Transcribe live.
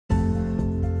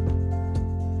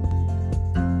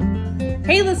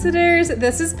Hey listeners,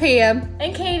 this is Pam.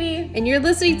 And Katie. And you're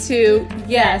listening to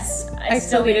Yes, I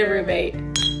Still Need a Roommate.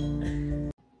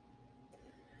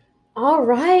 All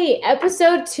right,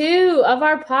 episode 2 of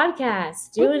our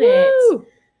podcast. Doing Woo-hoo!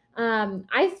 it.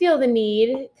 I feel the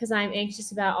need, because I'm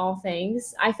anxious about all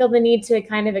things, I feel the need to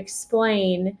kind of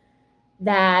explain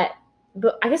that,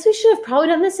 but I guess we should have probably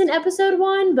done this in episode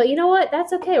 1, but you know what?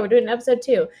 That's okay. We're doing episode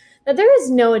 2. Now, there is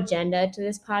no agenda to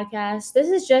this podcast. This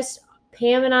is just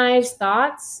Pam and I's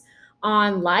thoughts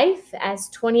on life as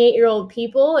 28-year-old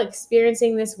people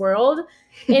experiencing this world.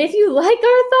 And if you like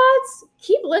our thoughts,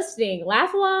 keep listening,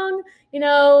 laugh along,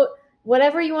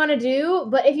 whatever you want to do.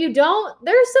 But if you don't,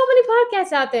 there are so many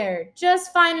podcasts out there.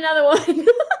 Just find another one.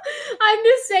 I'm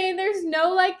just saying there's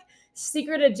no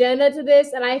secret agenda to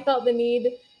this. And I felt the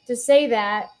need to say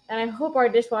that. And I hope our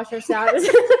dishwasher sound is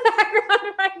in the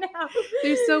background right now.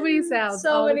 There's so many sounds.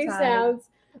 So many sounds.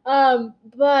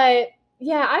 But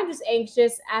yeah, I'm just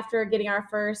anxious after getting our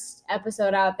first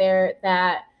episode out there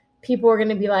that people are going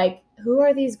to be like, who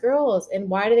are these girls and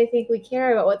why do they think we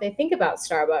care about what they think about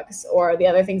Starbucks or the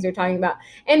other things we're talking about?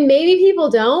 And maybe people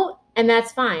don't, and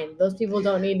that's fine. Those people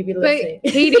don't need to be listening.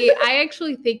 But Katie, I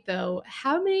actually think though,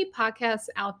 how many podcasts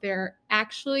out there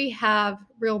actually have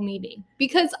real meaning?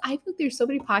 Because I think there's so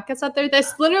many podcasts out there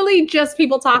that's literally just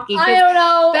people talking. I don't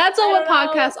know. That's all what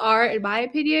podcasts are, in my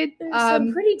opinion. There's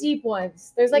some pretty deep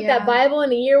ones. There's that Bible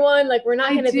in a year one. We're not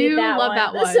going to beat that one. I do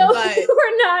love that one. So but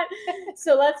we're not.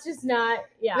 So let's just not.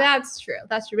 Yeah. That's true.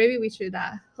 Maybe we should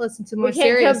listen to more we can't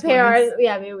serious compare ones.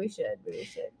 Maybe we should.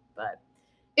 But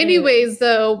anyways,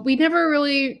 though, we never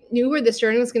really knew where this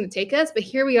journey was going to take us. But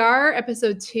here we are,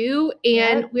 episode 2,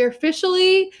 and we're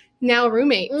officially now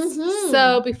roommates. Mm-hmm.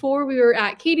 So before we were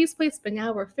at Katie's place, but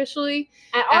now we're officially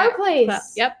at our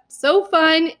place. Yep. So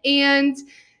fun. And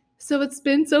so it's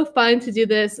been so fun to do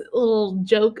this little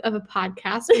joke of a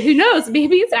podcast. Who knows?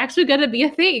 Maybe it's actually going to be a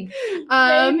thing.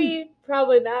 Maybe.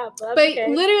 Probably not. But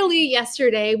okay. Literally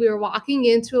yesterday, we were walking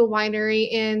into a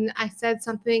winery and I said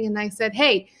something and I said,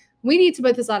 hey, we need to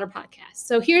put this on our podcast.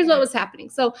 So here's what was happening.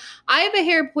 So I have a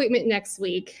hair appointment next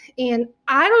week, and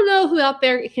I don't know who out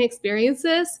there can experience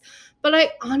this, but I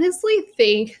honestly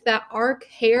think that our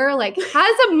hair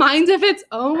has a mind of its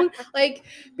own.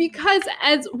 Because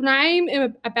when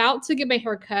I'm about to get my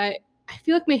hair cut, I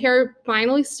feel like my hair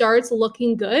finally starts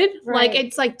looking good. Right.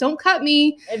 It's don't cut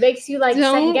me. It makes you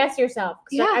second guess yourself.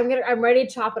 Yeah. I'm ready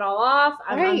to chop it all off.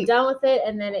 I'm done with it.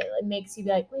 And then it makes you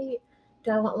be like, wait, do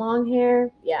I want long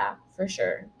hair? Yeah, for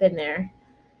sure. Been there.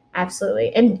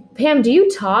 Absolutely. And Pam, do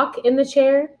you talk in the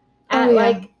chair at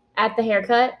at the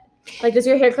haircut? Does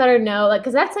your hair cutter know?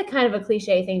 Because that's kind of a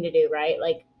cliche thing to do, right?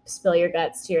 Spill your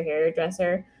guts to your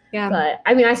hairdresser. Yeah. But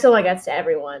I spill my guts to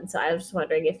everyone. So I was just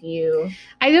wondering if you.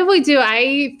 I definitely do.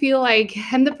 I feel like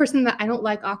I'm the person that I don't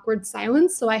like awkward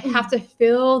silence. So I have to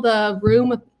fill the room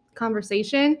with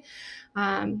conversation.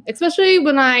 Especially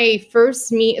when I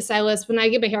first meet a stylist, when I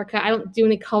get my hair cut, I don't do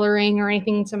any coloring or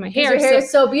anything to my hair. Your hair is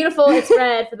so beautiful. It's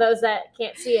red for those that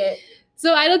can't see it.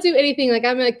 So I don't do anything.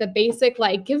 I'm the basic,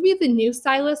 give me the new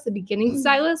stylist, the beginning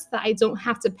stylist that I don't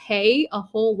have to pay a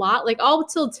whole lot. I'll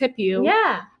still tip you.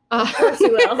 Yeah. Of course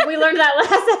you will. We learned that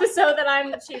last episode that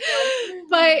I'm the cheap one.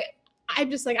 But I'm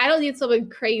just I don't need someone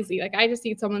crazy. I just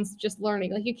need someone's just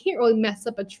learning. You can't really mess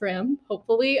up a trim,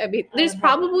 hopefully. I mean, there's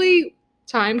probably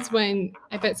times when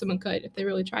I bet someone could if they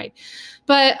really tried.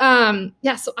 But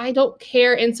so I don't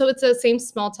care. And so it's the same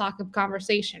small talk of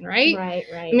conversation, right? Right.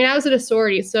 I mean, I was at a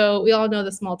sorority, so we all know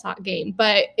the small talk game,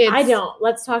 but I don't.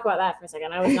 Let's talk about that for a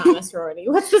second. I was not in a sorority.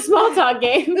 What's the small talk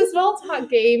game? The small talk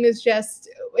game is just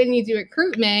when you do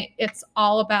recruitment, it's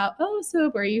all about, so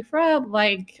where are you from?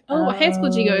 What high school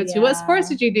did you go to? What sports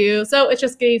did you do? So it's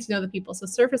just getting to know the people. So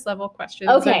surface level questions.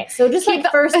 Okay. So just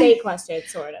first date questions,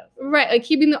 sort of. Right.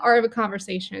 Keeping the art of a conversation.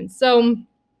 So,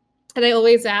 and I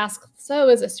always ask, so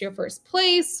is this your first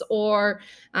place? Or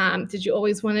did you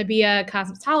always want to be a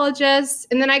cosmetologist?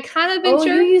 And then I kind of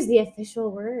venture. Oh, you use the official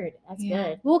word. That's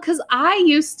good. Well, because I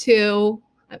used to,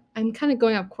 I'm kind of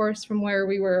going off course from where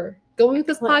we were going with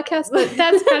this podcast, but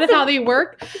that's kind of how they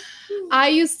work. I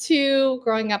used to,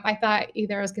 growing up, I thought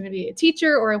either I was going to be a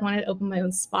teacher or I wanted to open my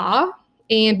own spa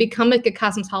and become a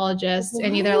cosmetologist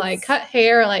and either cut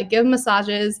hair or give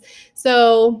massages.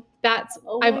 So that's,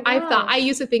 I thought, I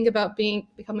used to think about going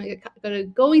to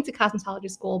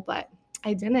cosmetology school, but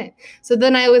I didn't. So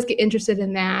then I always get interested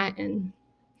in that. And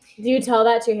do you tell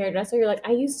that to your hairdresser? You're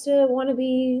I used to want to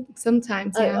be.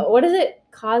 Sometimes, yeah. What is it?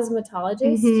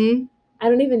 Cosmetologist? Mm-hmm. I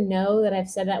don't even know that I've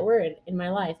said that word in my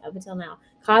life up until now.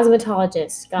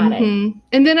 Cosmetologist. Got it.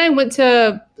 And then I went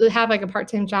to have like a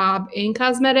part-time job in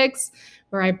cosmetics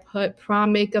where I put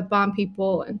prom makeup on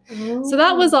people. And so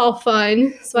that was all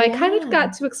fun. So I kind of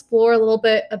got to explore a little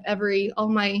bit of all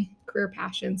my career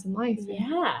passions in life.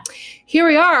 Yeah. Here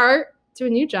we are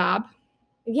doing a new job.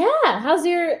 Yeah. How's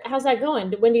that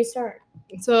going? When do you start?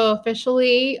 So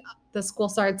officially the school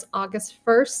starts August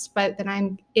 1st, but then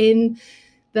I'm in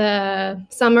the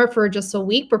summer for just a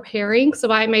week preparing. So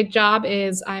my job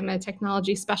is I'm a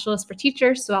technology specialist for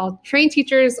teachers. So I'll train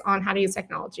teachers on how to use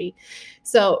technology.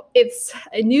 So it's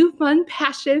a new fun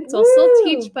passion. So I'll still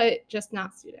teach, but just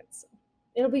not students.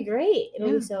 It'll be great.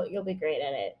 You'll be great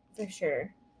at it for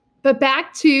sure. But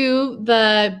back to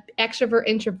the extrovert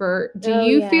introvert. Do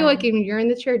you feel like when you're in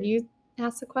the chair, do you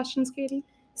ask the questions, Katie?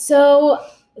 So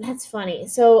that's funny.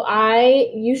 So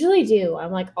I usually do.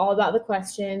 I'm like all about the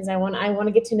questions. I want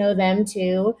to get to know them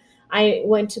too. I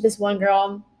went to this one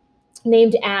girl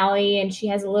named Allie, and she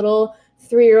has a little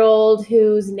 3-year-old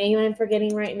whose name I'm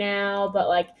forgetting right now, but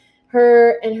like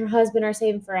her and her husband are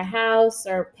saving for a house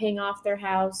or paying off their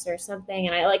house or something.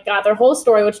 And I like got their whole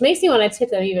story, which makes me want to tip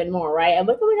them even more, right? I'm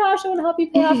like, oh my gosh, I want to help you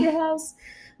pay off your house.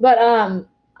 But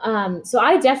so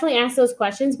I definitely ask those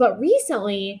questions, but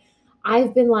recently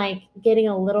I've been like getting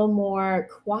a little more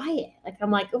quiet. Like I'm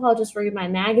like, oh, I'll just read my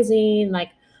magazine.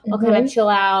 Like I'll kind of chill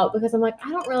out because I'm like,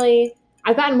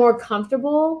 I've gotten more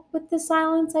comfortable with the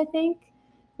silence, I think,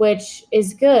 which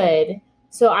is good.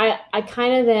 So I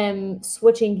kind of am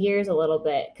switching gears a little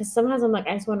bit because sometimes I'm like,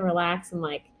 I just want to relax and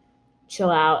like chill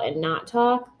out and not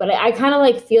talk. But I kind of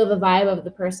like feel the vibe of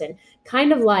the person,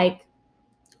 kind of like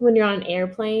when you're on an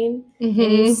airplane and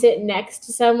you sit next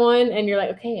to someone and you're like,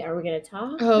 okay, are we going to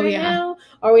talk now?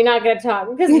 Or are we not going to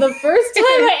talk? Because the first time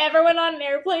I ever went on an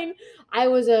airplane, I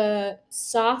was a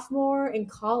sophomore in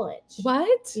college.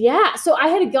 What? Yeah. So I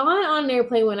had gone on an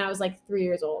airplane when I was like 3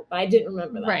 years old, but I didn't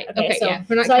remember that. Right. Okay. So, yeah.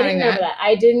 We're not so I counting didn't remember that.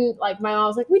 I didn't like my mom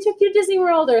was like, we took you to Disney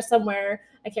World or somewhere.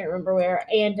 I can't remember where.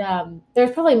 And there's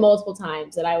probably multiple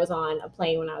times that I was on a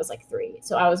plane when I was like 3.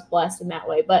 So I was blessed in that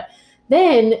way. But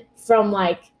then from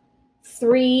like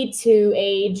 3 to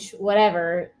age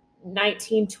whatever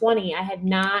 19, 20, I had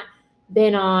not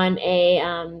been on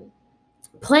a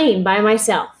plane by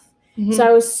myself. So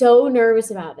I was so nervous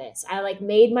about this. I like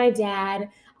made my dad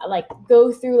like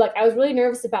go through, like I was really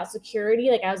nervous about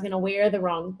security. Like I was gonna wear the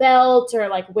wrong belt or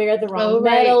like wear the wrong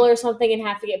medal or something and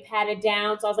have to get patted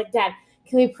down. So I was like, Dad,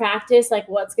 can we practice like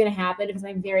what's gonna happen? Because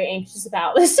I'm very anxious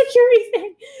about the security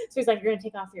thing. So he's like, you're gonna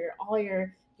take off all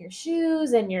your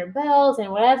shoes and your belt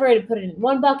and whatever and put it in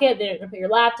one bucket. Then you're gonna put your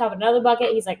laptop in another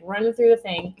bucket. He's like running through the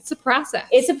thing. It's a process.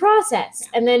 Yeah.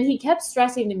 And then he kept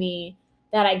stressing to me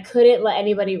that I couldn't let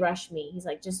anybody rush me. He's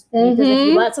like, just because if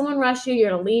you let someone rush you, you're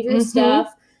gonna leave your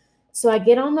stuff. So I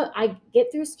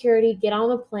get through security, get on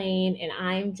the plane, and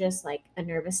I'm just like a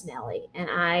nervous Nelly. And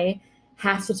I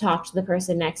have to talk to the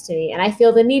person next to me. And I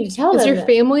feel the need to tell them. Is your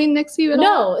family next to you at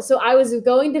all? No. So I was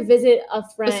going to visit a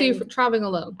friend. So you're traveling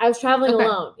alone? I was traveling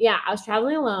alone. Yeah, I was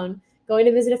traveling alone, going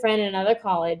to visit a friend in another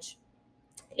college.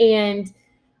 And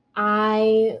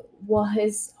I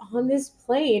was on this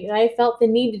plane and I felt the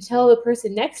need to tell the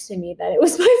person next to me that it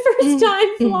was my first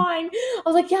time flying. I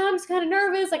was like, yeah, I'm just kind of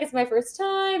nervous. Like it's my first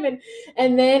time.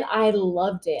 And then I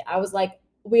loved it. I was like,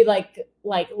 we like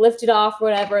lifted off or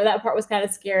whatever. That part was kind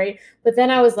of scary. But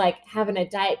then I was like having a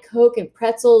Diet Coke and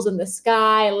pretzels in the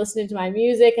sky, listening to my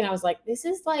music. And I was like, this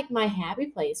is like my happy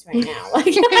place right now. Like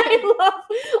I love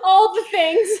all the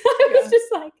things. I was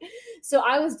just like, so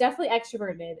I was definitely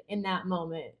extroverted in that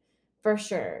moment for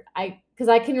sure. Because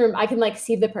I can like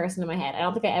see the person in my head. I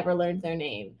don't think I ever learned their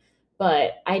name,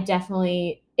 but I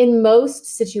definitely, in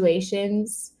most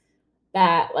situations,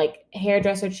 that like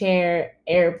hairdresser chair,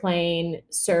 airplane,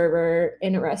 server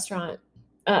in a restaurant,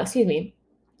 I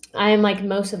am like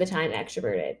most of the time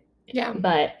extroverted. Yeah.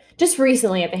 But just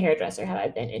recently at the hairdresser have I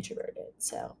been introverted.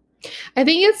 So I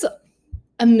think it's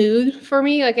a mood for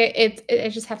me. Like it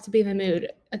just have to be the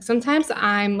mood. Like sometimes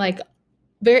I'm like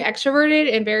very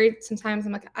extroverted and sometimes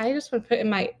I'm like, I just want to put in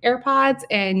my AirPods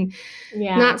and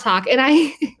not talk. And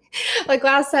I like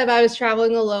last time I was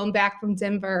traveling alone back from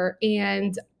Denver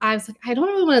and I was like, I don't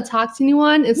really want to talk to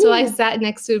anyone. And so I sat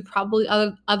next to probably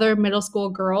other middle school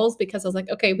girls because I was like,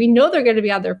 okay, we know they're going to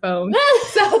be on their phone.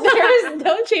 So there's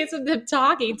no chance of them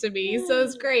talking to me. So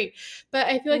it's great. But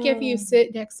I feel like if you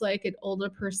sit next to like an older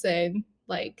person,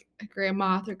 like a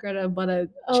grandma, they're going to want to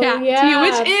chat to you,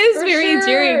 which is very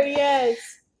endearing. Yes.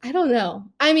 I don't know.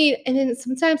 I mean, and then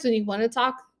sometimes when you want to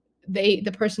talk, the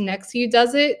person next to you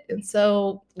does it. And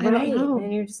so I don't know.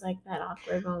 And you're just like that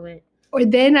awkward moment. Or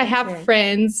then I have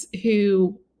friends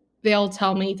who they'll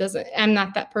tell me I'm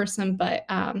not that person, but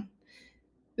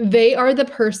they are the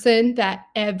person that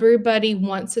everybody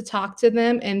wants to talk to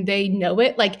them and they know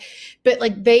it.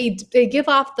 But they give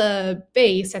off the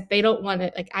face that they don't want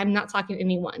to, like, I'm not talking to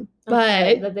anyone.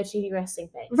 Okay, But the bitchy resting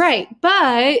face. Right.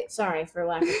 But sorry for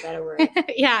lack of a better word.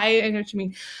 yeah, I know what you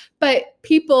mean. But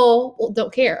people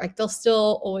don't care. Like, they'll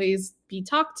still always be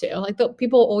talked to. Like,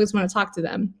 people always want to talk to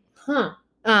them. Huh.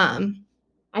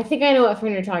 I think I know what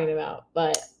friend you're talking about,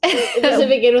 but does it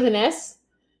begin with an S?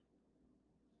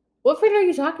 What friend are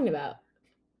you talking about?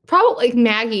 Probably like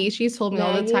Maggie. She's told me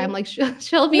all the time. Like, she'll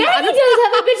be. Maggie does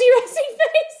have a bitchy resting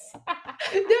face.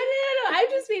 No. I'm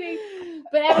just meaning.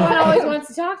 But everyone always wants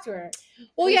to talk to her.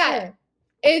 Well, yeah. Sure.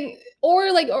 And or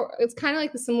it's kind of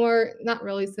like the similar, not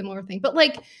really similar thing, but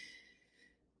like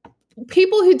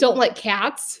people who don't like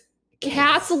cats.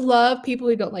 Cats love people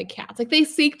who don't like cats. Like, they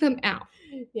seek them out.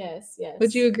 Yes.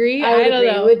 Would you agree? I don't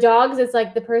agree. know. With dogs, it's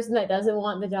like the person that doesn't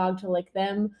want the dog to lick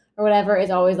them or whatever is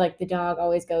always like the dog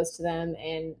always goes to them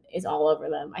and is all over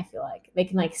them. I feel like they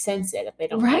can like sense it if they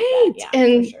don't like that. Yeah,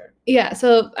 and for sure. Yeah,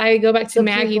 so I go back to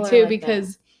Maggie too, like,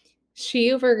 because she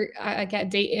got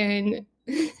Dayton.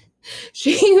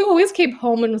 She always came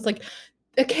home and was like,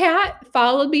 the cat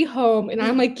followed me home, and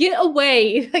I'm like, get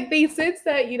away. Like, they sense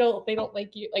that they don't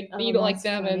like you, like you don't like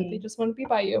them, and they just want to be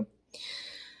by you.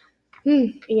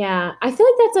 Yeah, I feel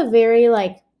like that's a very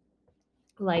like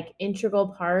integral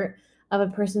part of a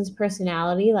person's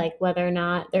personality, like whether or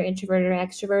not they're introverted or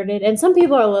extroverted. And some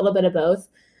people are a little bit of both.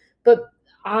 But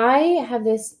I have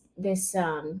this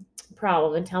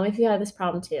problem, and tell me if you have this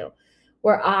problem too,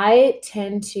 where I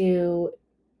tend to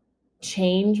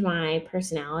change my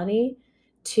personality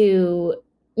to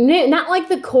not like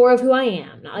the core of who I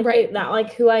am, not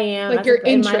like who I am, like your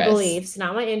interests, my beliefs,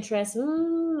 not my interests.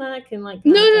 That can like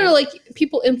no, like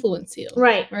people influence you,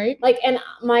 right? Like, and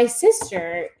my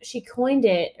sister, she coined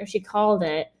it, or she called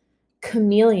it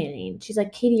chameleoning. She's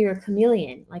like, Katie, you're a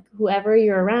chameleon. Like, whoever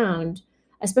you're around,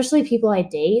 especially people I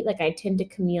date, like I tend to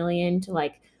chameleon to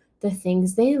like the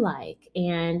things they like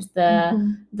and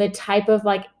the type of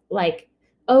like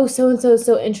oh, so and so is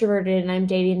so introverted and I'm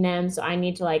dating them, so I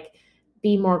need to like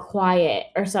be more quiet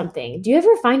or something. Do you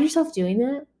ever find yourself doing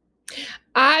that?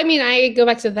 I mean, I go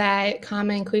back to that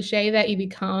common cliche that you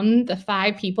become the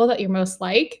 5 people that you're most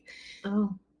like.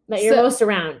 Oh, that you're most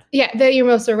around. Yeah, that you're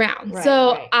most around. Right,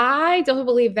 so right. I don't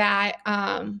believe that.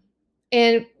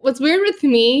 And what's weird with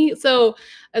me, so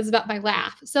it's about my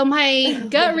laugh. So my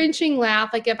gut wrenching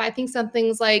laugh, like if I think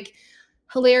something's like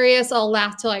hilarious, I'll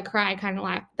laugh till I cry kind of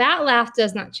laugh. That laugh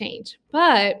does not change.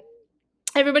 But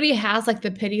everybody has like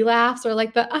the pity laughs or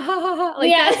like the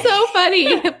that's so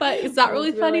funny, but it's not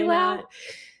really funny laugh.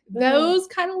 Those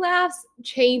kind of laughs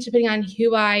change depending on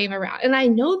who I am around. And I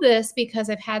know this because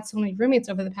I've had so many roommates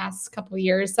over the past couple of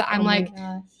years that I'm like,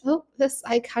 oh,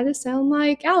 I kind of sound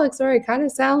like Alex, or I kind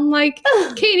of sound like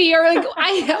Katie, or like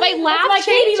my laugh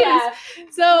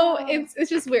changes. So it's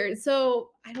just weird.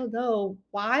 So I don't know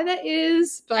why that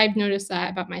is, but I've noticed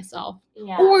that about myself.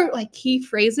 Yeah. Or like key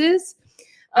phrases.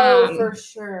 Oh, for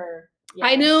sure. Yes.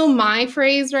 I know my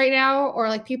phrase right now, or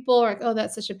like people are like, oh,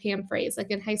 that's such a Pam phrase. Like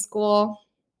in high school.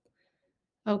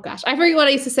 Oh gosh, I forget what I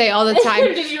used to say all the time.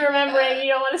 Did you remember it? You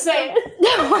don't want to say it?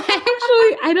 No,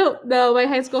 actually, I don't know. My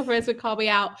high school friends would call me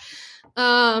out.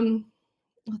 I'll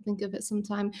think of it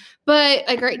sometime. But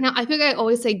like right now, I think I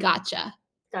always say gotcha.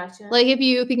 Gotcha. Like if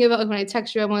you think about when I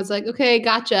text you, everyone's like, okay,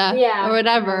 gotcha. Yeah. Or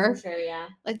whatever. For sure, yeah.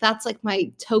 Like that's like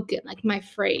my token, like my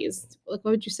phrase. Like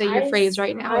what would you say your phrase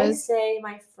right now is? I say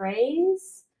my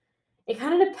phrase, it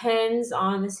kind of depends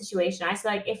on the situation. I say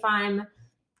like if I'm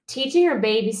teaching or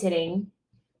babysitting,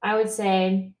 I would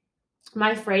say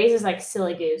my phrase is like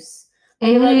silly goose.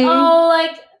 Like, like, oh,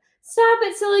 like stop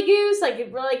it, silly goose. Like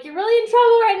you're really in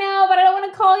trouble right now, but I don't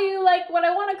want to call you like what I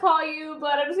want to call you,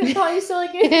 but I'm just gonna call you silly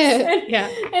goose.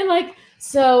 And like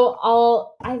so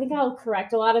I think I'll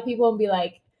correct a lot of people and be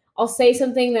like, I'll say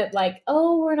something that like,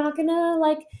 oh, we're not gonna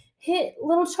like hit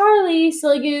little Charlie,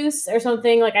 silly goose, or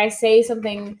something. Like I say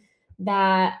something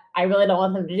that I really don't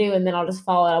want them to do, and then I'll just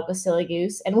follow it up with silly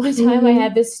goose. And one time I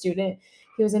had this student,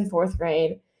 he was in 4th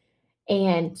grade,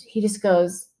 and he just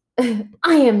goes,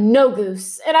 I am no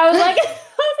goose. And I was like, he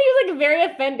was like very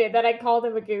offended that I called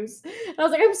him a goose. And I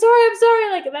was like, I'm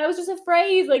sorry. Like that was just a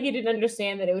phrase. Like he didn't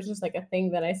understand that it was just like a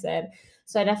thing that I said.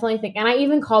 So I definitely think, and I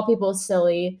even call people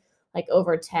silly, like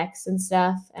over text and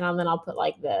stuff. And then I'll put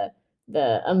like the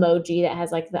emoji that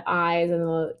has like the eyes and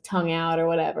the tongue out or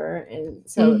whatever. And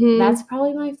so that's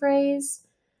probably my phrase.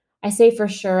 I say for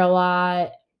sure a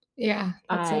lot. Yeah,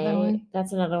 that's another one.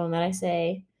 That's another one that I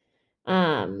say.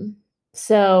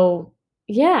 So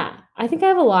yeah, I think I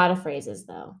have a lot of phrases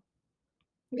though.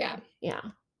 Yeah. Yeah.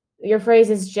 Your phrase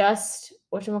is just,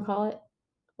 whatchamacallit?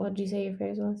 What did you say your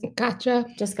phrase was? Gotcha.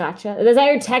 Just gotcha. Is that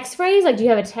your text phrase? Like, do you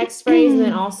have a text phrase and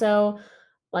then also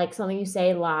like something you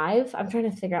say live? I'm trying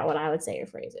to figure out what I would say your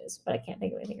phrase is, but I can't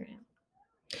think of anything right now.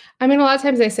 I mean, a lot of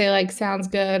times I say like sounds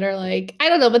good or like I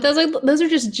don't know, but those are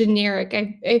just generic.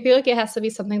 I feel like it has to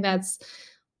be something that's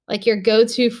like your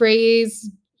go-to phrase,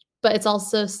 but it's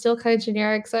also still kind of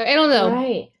generic. So I don't know.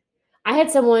 Right. I had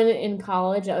someone in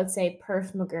college that would say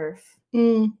perf McGurf.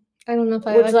 I don't know if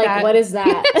I Which, like like, that. what is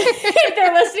that? If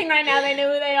they're listening right now, they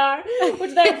know who they are,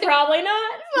 which they're probably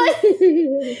not.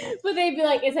 But they'd be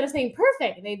like, instead of saying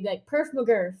perfect, they'd be like perf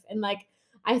McGurf. And like,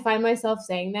 I find myself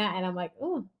saying that, and I'm like,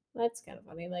 oh, that's kind of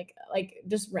funny. Like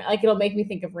just like it'll make me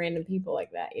think of random people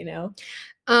like that, you know?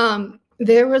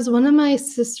 There was one of my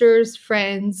sister's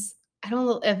friends. I don't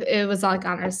know if it was like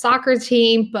on her soccer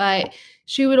team, but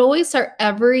she would always start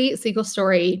every single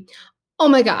story. Oh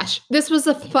my gosh, this was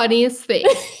the funniest thing.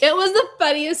 It was the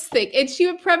funniest thing. And she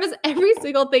would preface every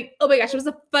single thing. Oh my gosh, it was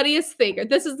the funniest thing. Or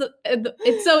this is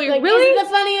it's so Like, really is it the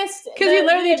funniest? because you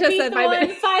literally just said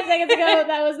 5 seconds ago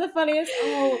that was the funniest.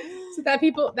 Oh, so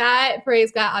that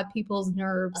phrase got on people's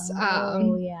nerves.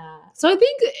 Oh yeah. So I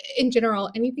think in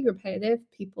general, anything repetitive,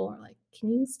 people are like, can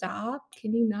you stop?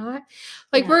 Can you not?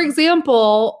 Like, for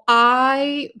example,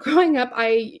 growing up,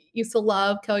 I used to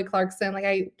love Kelly Clarkson. Like,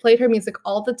 I played her music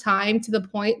all the time to the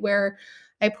point where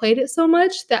I played it so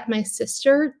much that my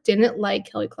sister didn't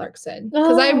like Kelly Clarkson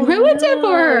because I ruined it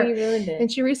for her. You ruined it.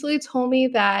 And she recently told me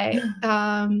that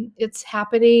it's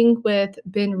happening with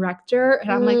Ben Rector.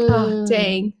 And I'm like, oh,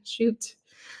 dang, shoot.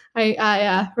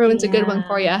 I ruined a good one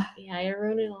for you. Yeah, you're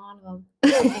ruining a lot of them.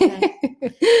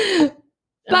 Okay.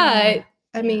 But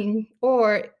I mean,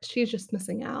 or she's just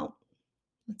missing out.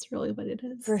 That's really what it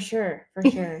is. For sure.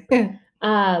 What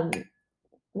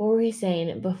were we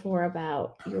saying before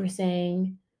about? You were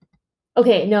saying,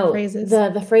 okay, no, phrases.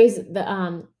 The phrase,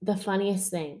 the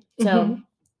funniest thing. So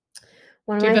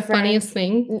one of my friends, funniest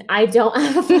thing? I don't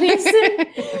have a funniest thing,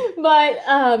 but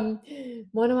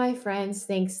one of my friends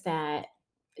thinks that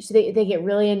they get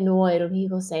really annoyed when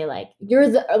people say like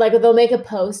they'll make a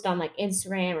post on like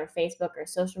Instagram or Facebook or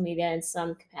social media in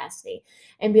some capacity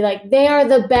and be like, they are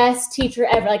the best teacher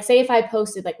ever. Like, say if I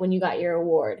posted like when you got your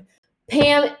award,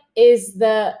 Pam is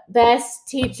the best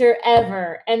teacher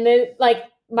ever, and then like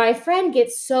my friend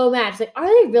gets so mad. She's like, are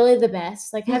they really the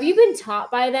best? Like, have you been taught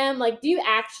by them? Like, do you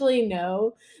actually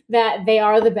know that they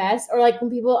are the best? Or like when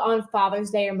people on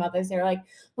Father's Day or Mother's Day are like,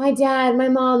 my dad, my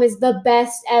mom is the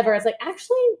best ever. It's like,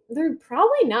 actually, they're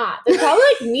probably not. They're probably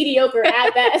like mediocre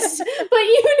at best. But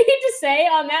you need to say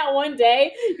on that one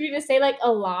day, you need to say like a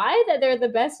lie that they're the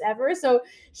best ever. So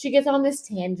she gets on this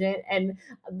tangent. And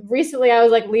recently I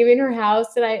was like leaving her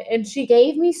house and she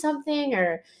gave me something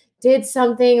or did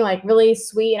something like really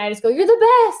sweet, and I just go, you're the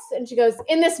best. And she goes,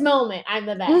 in this moment, I'm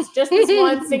the best. Just this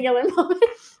one singular moment.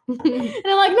 And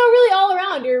I'm like, no, really all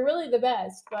around, you're really the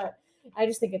best. But I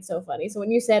just think it's so funny. So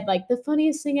when you said like the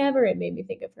funniest thing ever, it made me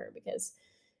think of her because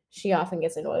she often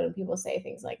gets annoyed when people say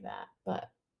things like that.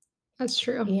 But that's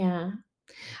true. Yeah.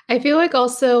 I feel like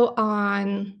also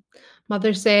on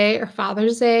Mother's Day or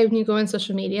Father's Day, when you go on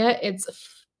social media, it's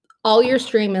all your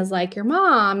stream is like your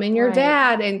mom and your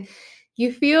dad, and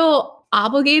you feel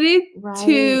obligated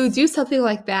to do something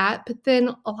like that. But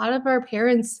then a lot of our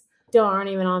parents aren't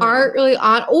really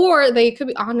on, or they could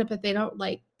be on it, but they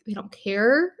don't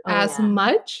care as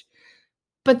much.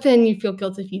 But then you feel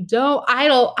guilty if you don't. I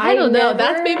don't know.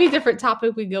 That's maybe a different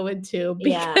topic we go into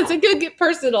because it could get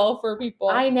personal for people.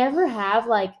 I've never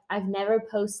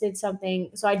posted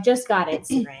something. So I just got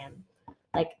Instagram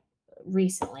like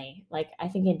recently, like I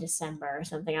think in December or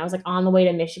something. I was like on the way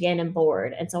to Michigan and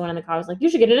bored, and someone in the car was like, you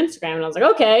should get an Instagram. And I was like,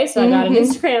 okay. So I got an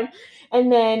Instagram,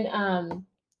 and then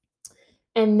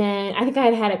I think I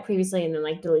had it previously and then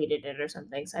like deleted it or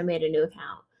something. So I made a new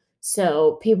account.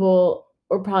 So people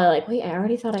were probably like, wait, I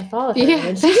already thought I followed her. Yeah,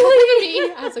 that's me.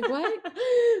 I was like, what?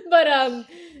 But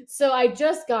so I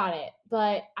just got it,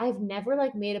 but I've never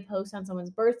like made a post on someone's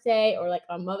birthday or like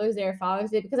on Mother's Day or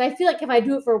Father's Day, because I feel like if I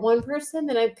do it for one person,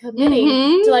 then I'm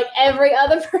committing to like every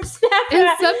other person after and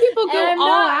that. Some people go I'm all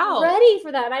not out. ready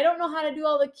for that. And I don't know how to do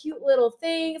all the cute little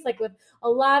things, like with a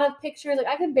lot of pictures. Like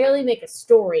I can barely make a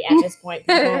story at this point.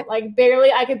 People. Like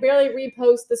I could barely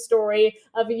repost the story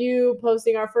of you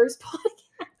posting our first podcast.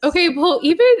 Okay, well,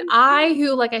 even I,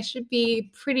 who like I should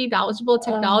be pretty knowledgeable in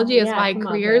technology as my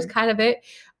career is kind of it.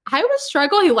 I was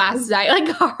struggling last night, like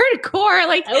hardcore.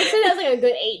 Like I would say that was like a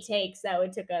good 8 takes that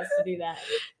it took us to do that.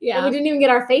 Yeah, and we didn't even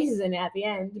get our faces in at the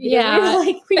end. Yeah,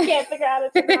 we can't figure out how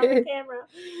to turn on the camera.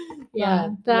 Yeah,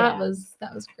 that was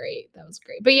great. That was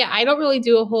great. But yeah, I don't really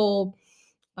do a whole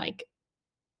like,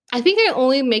 I think I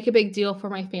only make a big deal for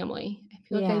my family. I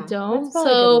feel like I Yeah, don't. that's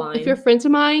probably a good So line. if you're friends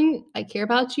of mine, I care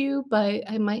about you, but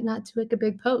I might not do like a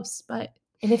big post. But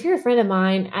And if you're a friend of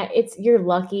mine, you're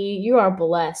lucky. You are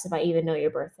blessed if I even know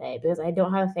your birthday because I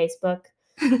don't have a Facebook,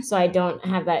 so I don't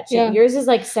have that. Yeah. Yours is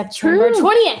like September True.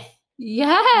 20th.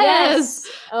 Yes.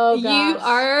 Oh You gosh.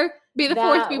 are. May the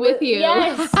 4th be with you.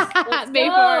 Yes. Let's May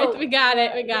go. 4th. We got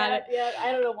it. We got it. Yeah.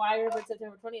 I don't know why I remembered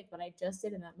September 20th, but I just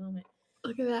did in that moment.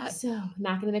 Look at that. So I'm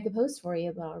not gonna make a post for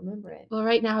you, but I'll remember it. Well,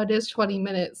 right now it is 20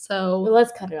 minutes, so Well,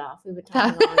 let's cut it off. We've been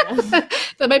talking long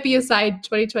enough. that might be a side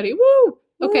 2020. Woo!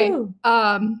 Okay. Woo.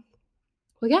 Well,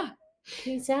 yeah.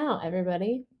 Peace out,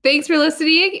 everybody. Thanks for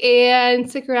listening, and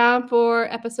stick around for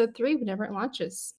episode 3 whenever it launches.